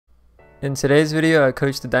In today's video, I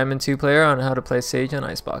coached the Diamond 2 player on how to play Sage on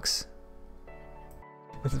Icebox.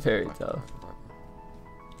 It's very tough.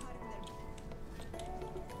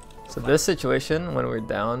 So this situation, when we're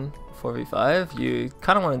down 4v5, you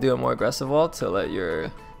kind of want to do a more aggressive wall to let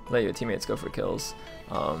your teammates go for kills.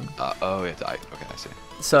 Oh, yeah, okay, I see.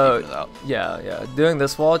 So yeah, doing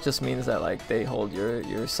this wall just means that like they hold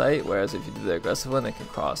your site, whereas if you do the aggressive one, they can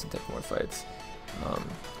cross and take more fights.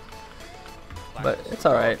 But it's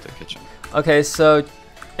alright. Okay, so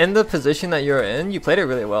in the position that you're in, you played it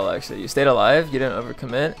really well actually. You stayed alive, you didn't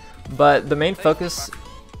overcommit, but the main focus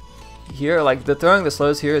here, like the throwing the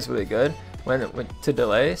slows here is really good when to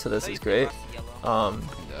delay, so this is great.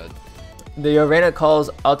 The arena calls,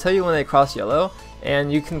 I'll tell you when they cross yellow,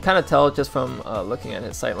 and you can kind of tell just from looking at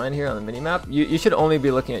his sight line here on the minimap. You should only be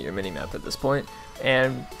looking at your minimap at this point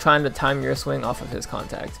and trying to time your swing off of his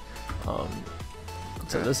contact.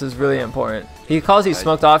 So this is really important. He calls you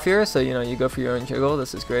smoked off here, so you know you go for your own jiggle.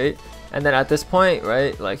 This is great. And then at this point,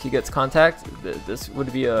 right, like he gets contact, this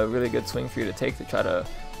would be a really good swing for you to take to try to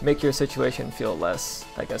make your situation feel less,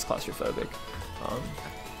 I guess, claustrophobic.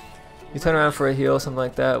 You turn around for a heal, something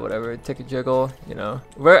like that, whatever, take a jiggle, you know.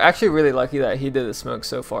 We're actually really lucky that he did the smoke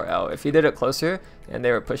so far out. If he did it closer and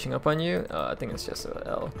they were pushing up on you, I think it's just a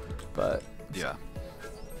L. But yeah.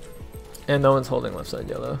 And no one's holding left side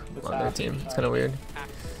yellow on their team. It's kind of weird.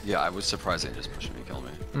 Yeah, I was surprised they just pushed me, kill me.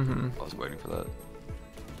 I was waiting for that.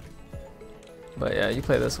 But yeah, you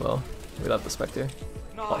play this well. We love the Spectre.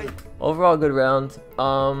 Overall, good round.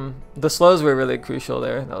 The slows were really crucial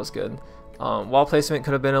there. That was good. Wall placement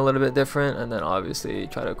could have been a little bit different, and then obviously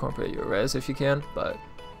try to incorporate your res if you can. But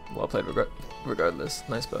well played regardless.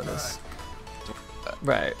 Nice bonus.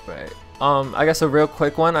 Right. I guess a real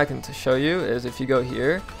quick one I can show you is if you go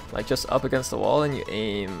here, like just up against the wall, and you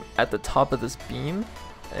aim at the top of this beam,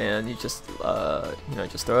 and you just you know,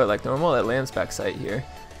 just throw it like normal. It lands backside here,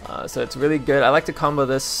 so it's really good. I like to combo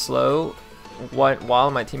this slow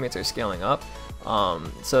while my teammates are scaling up,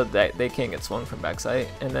 so that they can't get swung from backside,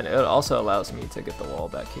 and then it also allows me to get the wall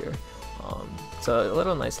back here. So a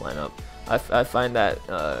little nice lineup. I find that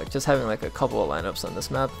just having like a couple of lineups on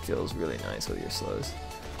this map feels really nice with your slows.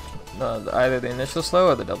 Either the initial slow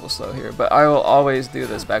or the double slow here, but I will always do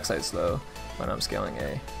this backside slow when I'm scaling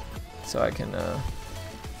A, so I can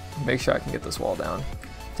make sure I can get this wall down.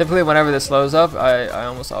 Typically whenever this slows up, I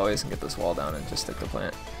almost always can get this wall down and just stick the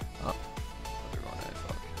plant. I'm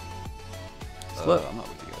not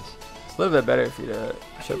with you guys. It's a little bit better for you to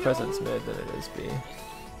show presence mid than it is B.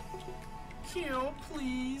 Kill,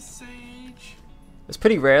 please, Sage. It's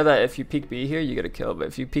pretty rare that if you peek B here, you get a kill, but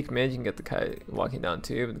if you peek mid, you can get the guy walking down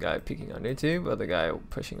tube, the guy peeking under tube, or the guy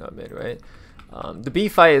pushing up mid, right? The B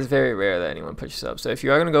fight is very rare that anyone pushes up, so if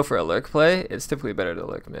you are going to go for a lurk play, it's typically better to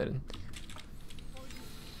lurk mid.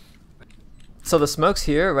 So the smokes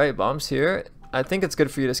here, right, bombs here, I think it's good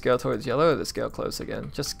for you to scale towards yellow or to scale close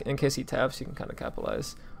again. Just in case he taps, you can kind of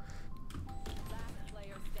capitalize.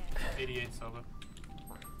 88 solo.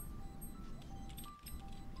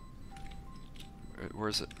 Where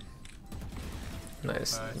is it?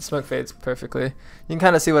 Nice. The smoke fades perfectly. You can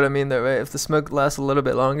kind of see what I mean there, right? If the smoke lasts a little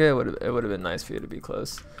bit longer, it would have been nice for you to be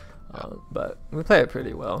close. But we play it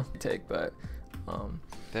pretty well. They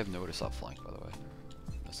have nowhere to stop flank, by the way.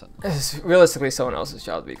 It's realistically someone else's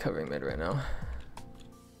job to be covering mid right now.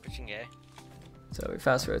 Pushing A. So we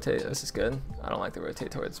fast rotate. This is good. I don't like to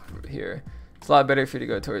rotate towards here. It's a lot better for you to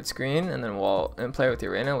go towards screen and then wall and play with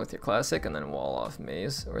your arena with your classic and then wall off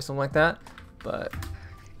maze or something like that. But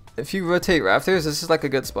if you rotate rafters, this is like a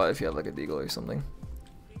good spot if you have like a deagle or something.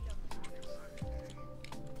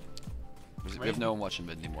 We have no one watching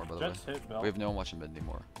mid anymore, by the way. We have no one watching mid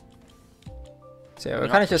anymore. So yeah, we're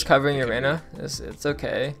kind of just covering your arena. It's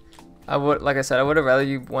okay. Like I said, I would have rather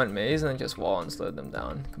you went maze and then just wall and slowed them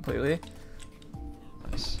down completely.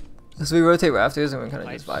 Nice. So we rotate rafters and we're kind of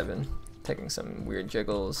just vibing, taking some weird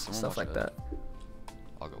jiggles, stuff like that.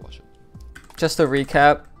 I'll go watch it. Just to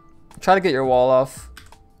recap, try to get your wall off.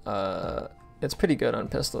 It's pretty good on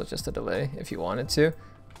pistol, just a delay if you wanted to.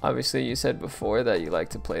 Obviously, you said before that you like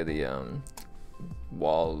to play the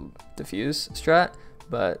wall diffuse strat.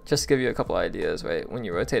 But just to give you a couple ideas, right? When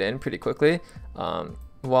you rotate in pretty quickly,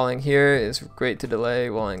 walling here is great to delay,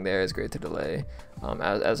 walling there is great to delay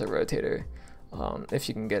as a rotator. If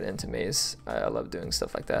you can get into maze, I love doing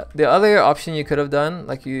stuff like that. The other option you could have done,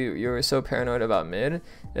 like you were so paranoid about mid,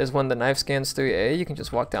 is when the knife scans 3A, you can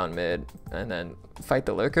just walk down mid and then fight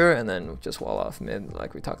the lurker and then just wall off mid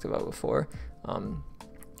like we talked about before.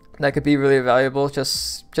 That could be really valuable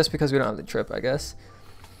just because we don't have the trip, I guess.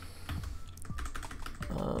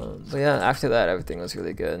 But yeah, after that everything was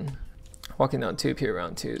really good. walking down 2 here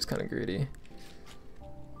round 2 is kind of greedy.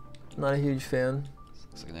 Not a huge fan.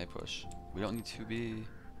 Looks like an A push. We don't need to be.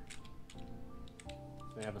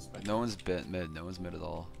 They have a spec. No one's bit mid. No one's mid at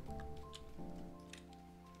all.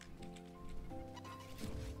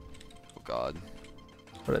 Oh god.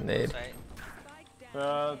 What a nade. Site.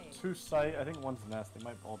 2 site. I think one's nest. They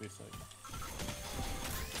might all be site.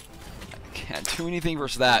 Can't do anything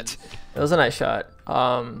versus that. It was a nice shot.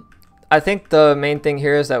 I think the main thing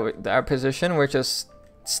here is that our position, we're just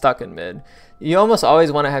stuck in mid. You almost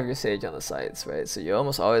always want to have your sage on the sides, right? So you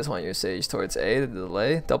almost always want your sage towards A, the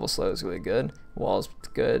delay. Double slow is really good. Wall's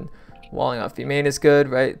good. Walling off B main is good,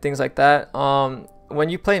 right? Things like that. When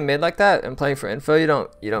you play mid like that and playing for info, you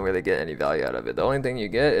don't really get any value out of it. The only thing you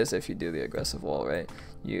get is if you do the aggressive wall, right?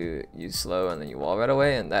 You slow and then you wall right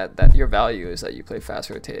away, and that your value is that you play fast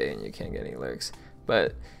rotate A and you can't get any lurks.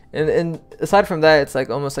 But and aside from that, it's like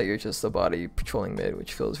almost like you're just a body patrolling mid,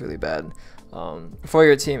 which feels really bad for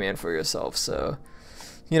your team and for yourself. So,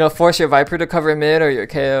 you know, force your Viper to cover mid or your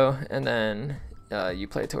KO, and then you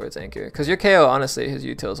play towards anchor. Because your KO, honestly, his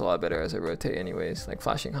util is a lot better as a rotate anyways, like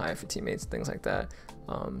flashing high for teammates, things like that.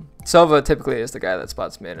 Sova typically is the guy that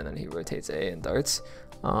spots mid and then he rotates A and darts.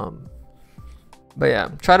 But yeah,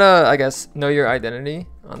 try to, I guess, know your identity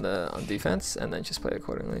on defense and then just play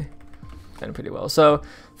accordingly. And pretty well. So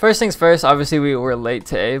first things first, obviously we were late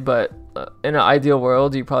to A, but in an ideal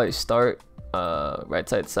world, you probably start right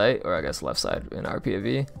side site, or I guess left side in our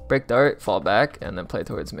POV, break dart, fall back, and then play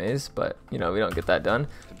towards maze. But you know, we don't get that done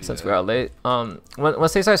since we're out late.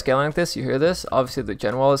 Once they start scaling like this, you hear this. Obviously the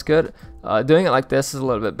gen wall is good. Doing it like this is a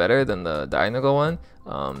little bit better than the diagonal one.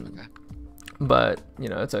 But you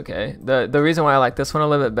know, it's okay. The reason why I like this one a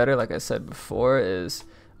little bit better, like I said before, is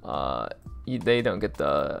they don't get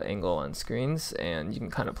the angle on screens, and you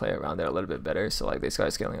can kind of play around it a little bit better. So like they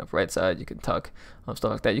start scaling up right side, you can tuck,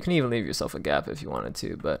 stuff like that. You can even leave yourself a gap if you wanted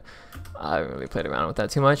to, but I haven't really played around with that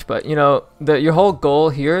too much. But you know, your whole goal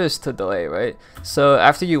here is to delay, right? So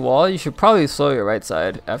after you wall, you should probably slow your right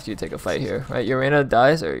side after you take a fight here, right? Your Reyna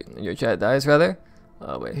dies, or your Jet dies rather.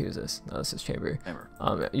 Wait, who's this? No, this is Chamber.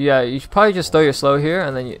 Yeah, you should probably just throw your slow here,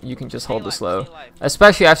 and then you can just hold the slow.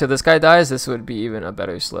 Especially after this guy dies, this would be even a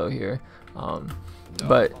better slow here.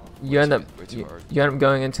 But you end up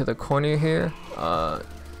going into the corner here. I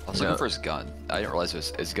was looking for his gun. I didn't realize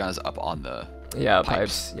his gun is up on the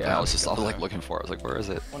pipes. Yeah, I was like looking for it. I was like, where is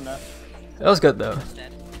it? That was good though.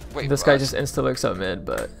 Wait, this guy just insta lurks up mid,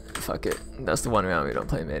 but fuck it. That's the one round we don't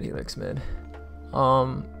play mid. He lurks mid.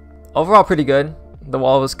 Overall pretty good. The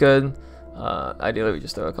wall was good. Ideally we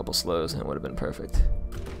just throw a couple slows and it would have been perfect.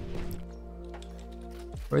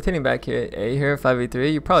 Rotating back here, A here,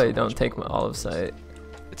 5v3. You probably don't take all of sight.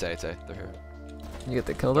 It's A. They're here. You get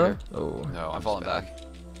the kill though? Oh. No, I'm falling back.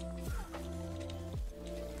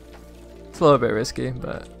 It's a little bit risky,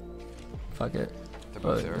 but fuck it.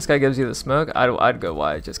 This guy gives you the smoke. I'd go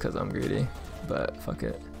wide just because I'm greedy, but fuck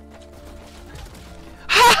it.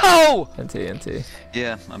 How? NT.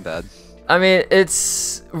 Yeah, I'm bad. I mean,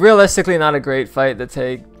 it's realistically not a great fight to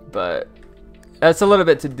take, but that's a little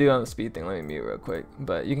bit to do on the speed thing. Let me mute real quick.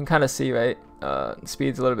 But you can kind of see, right?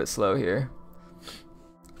 Speed's a little bit slow here.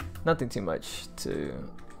 Nothing too much to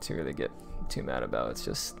really get too mad about. It's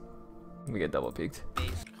just we get double peaked.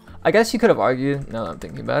 I guess you could have argued, now that I'm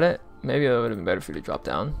thinking about it, maybe it would have been better for you to drop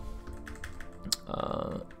down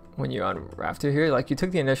when you're on Rafter here. Like you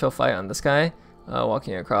took the initial fight on this guy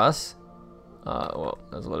walking across. Well,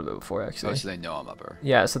 that was a little bit before actually. Oh, so they know I'm upper.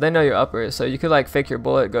 Yeah, so they know you're upper. So you could like fake your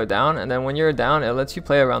bullet, go down, and then when you're down, it lets you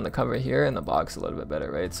play around the cover here in the box a little bit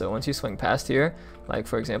better, right? So once you swing past here, like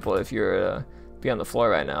for example, if you're be on the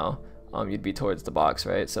floor right now, you'd be towards the box,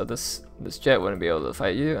 right? So this Jet wouldn't be able to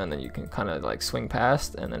fight you, and then you can kind of like swing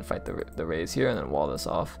past and then fight the raise here and then wall this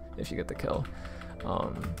off if you get the kill.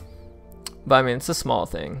 But I mean, it's a small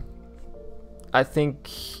thing. I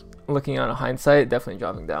think looking on a hindsight, definitely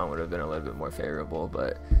dropping down would have been a little bit more favorable,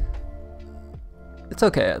 but it's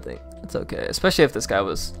okay. I think it's okay, especially if this guy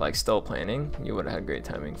was like still planning. You would have had great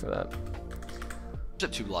timing for that.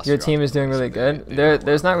 Your team is doing really good.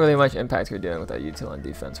 There's not really much impact you're doing with that util on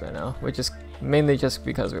defense right now, which is mainly just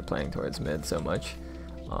because we're playing towards mid so much.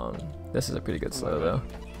 This is a pretty good slow though.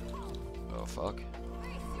 Oh fuck.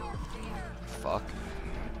 Fuck.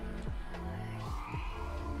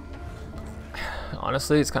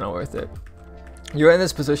 Honestly, it's kind of worth it. You were in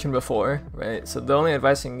this position before, right? So the only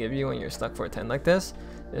advice I can give you when you're stuck for a 10 like this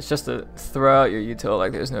is just to throw out your util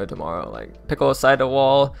like there's no tomorrow. Like pickle a side to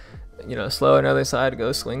wall, you know, slow another side,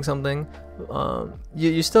 go swing something.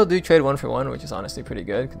 You still do trade 1 for 1, which is honestly pretty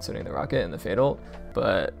good considering the rocket and the fatal,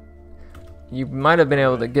 but you might have been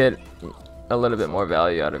able to get a little bit more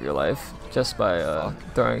value out of your life just by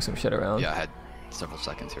throwing some shit around. Yeah, I had several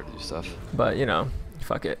seconds here to do stuff. But you know,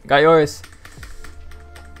 fuck it. Got yours.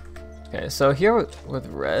 Okay, so here with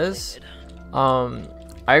res,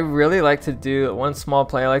 I really like to do one small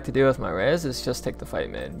play I like to do with my res is just take the fight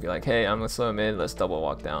mid. Be like, hey, I'm gonna slow mid. Let's double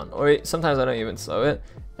walk down. Or sometimes I don't even slow it,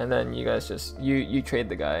 and then you guys just you trade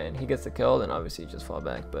the guy and he gets the kill. Then obviously you just fall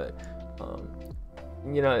back. But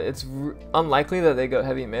you know, it's unlikely that they go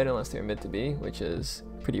heavy mid unless they're mid to B, which is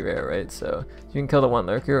pretty rare, right? So you can kill the one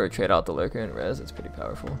lurker or trade out the lurker in res. It's pretty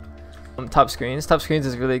powerful. Top screens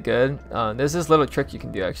is really good. There's this little trick you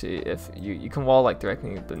can do actually. If you can wall like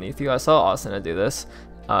directly beneath you. I saw Austin do this.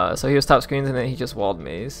 So he was top screens and then he just walled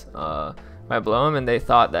maze. I blow him and they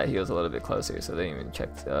thought that he was a little bit closer, so they didn't even check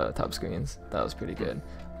top screens. That was pretty good.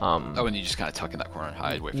 Oh, and you just kind of tuck in that corner and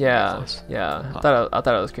hide. Wait for yeah, yeah. Huh. I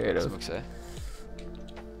thought it was creative.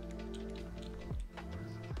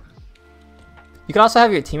 You can also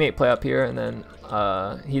have your teammate play up here and then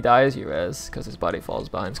he dies, you res, because his body falls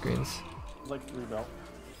behind screens. Like 3 belt.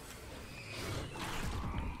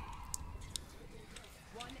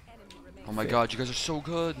 Oh my god, you guys are so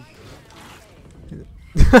good.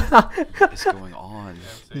 What is going on?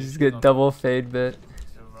 You just get double fade bit.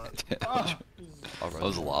 That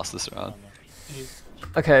was a loss this round.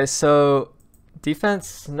 Okay, so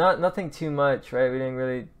defense, nothing too much, right? We didn't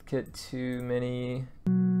really get too many